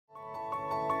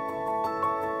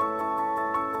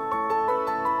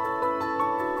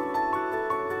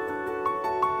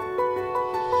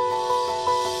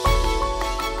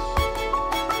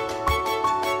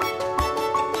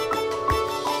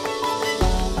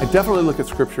I definitely look at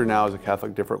Scripture now as a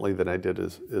Catholic differently than I did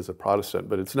as a Protestant,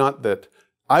 but it's not that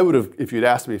I would have, if you'd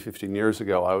asked me 15 years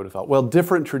ago, I would have thought, well,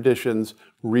 different traditions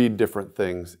read different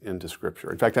things into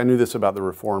Scripture. In fact, I knew this about the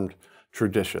Reformed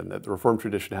tradition, that the Reformed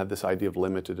tradition had this idea of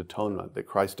limited atonement, that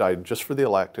Christ died just for the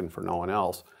elect and for no one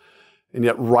else. And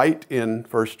yet right in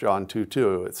 1 John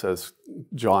 2:2, it says,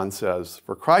 John says,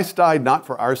 "For Christ died not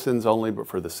for our sins only, but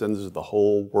for the sins of the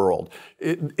whole world."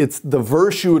 It's the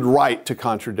verse you would write to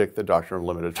contradict the doctrine of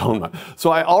limited atonement. So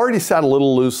I already sat a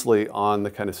little loosely on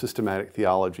the kind of systematic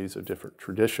theologies of different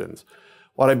traditions.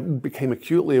 What I became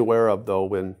acutely aware of, though,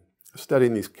 when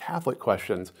studying these Catholic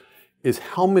questions, is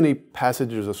how many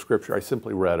passages of Scripture I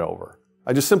simply read over.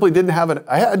 I just simply didn't have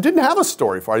I didn't have a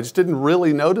story for it. I just didn't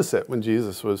really notice it when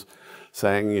Jesus was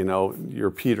saying, you know,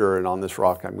 "You're Peter, and on this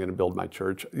rock I'm going to build my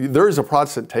church." There is a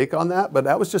Protestant take on that, but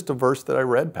that was just a verse that I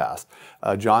read past.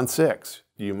 John 6,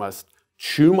 "You must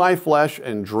chew my flesh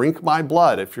and drink my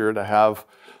blood if you're to have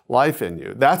life in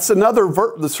you." That's another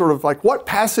verse, sort of like, what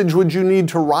passage would you need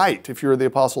to write if you're the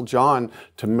Apostle John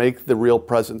to make the real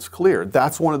presence clear?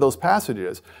 That's one of those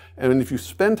passages. And if you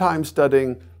spend time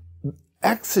studying,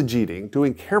 exegeting,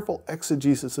 doing careful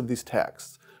exegesis of these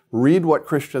texts, read what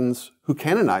Christians who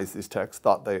canonized these texts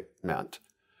thought they meant,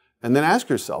 and then ask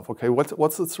yourself, okay,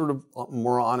 what's the sort of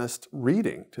more honest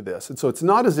reading to this? And so it's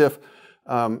not as if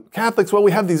Catholics, well,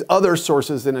 we have these other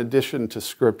sources in addition to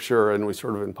Scripture and we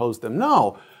sort of impose them.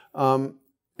 No.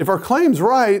 If our claim's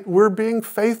right, we're being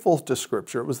faithful to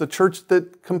Scripture. It was the church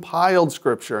that compiled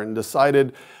Scripture and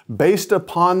decided, based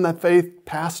upon the faith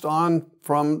passed on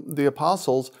from the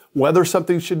apostles, whether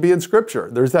something should be in Scripture.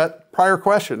 There's that prior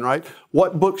question, right?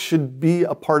 What books should be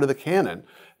a part of the canon?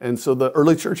 And so the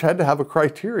early church had to have a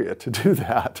criteria to do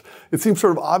that. It seems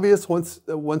sort of obvious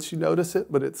once you notice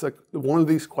it, but it's like one of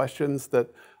these questions that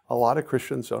a lot of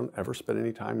Christians don't ever spend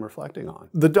any time reflecting on.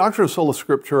 The doctrine of sola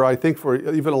scriptura, I think for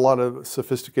even a lot of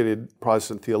sophisticated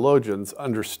Protestant theologians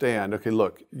understand, okay,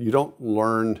 look, you don't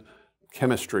learn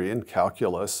chemistry and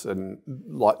calculus, and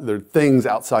there are things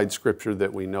outside Scripture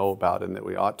that we know about and that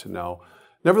we ought to know.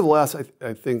 Nevertheless,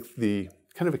 I think the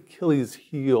kind of Achilles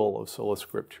heel of sola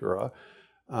scriptura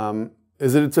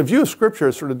is that it's a view of Scripture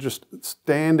as sort of just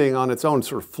standing on its own,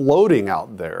 sort of floating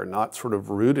out there, not sort of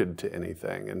rooted to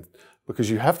anything. And because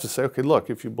you have to say, okay, look,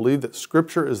 if you believe that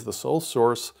Scripture is the sole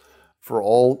source for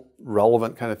all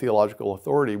relevant kind of theological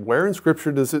authority, where in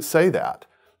Scripture does it say that?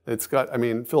 It's got, I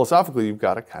mean, philosophically, you've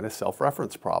got a kind of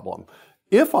self-reference problem.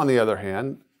 If, on the other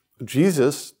hand,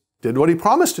 Jesus did what he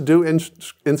promised to do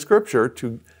in Scripture,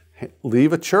 to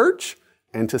leave a church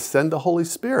and to send the Holy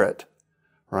Spirit,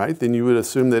 right, then you would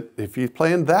assume that if he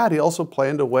planned that, he also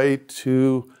planned a way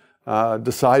to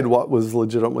decide what was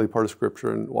legitimately part of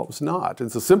Scripture and what was not.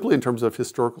 And so simply in terms of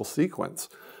historical sequence,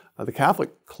 the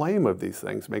Catholic claim of these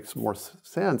things makes more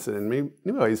sense, and in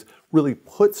many ways really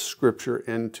puts Scripture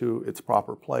into its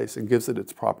proper place and gives it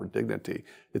its proper dignity.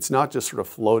 It's not just sort of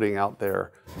floating out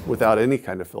there without any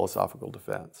kind of philosophical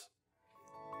defense.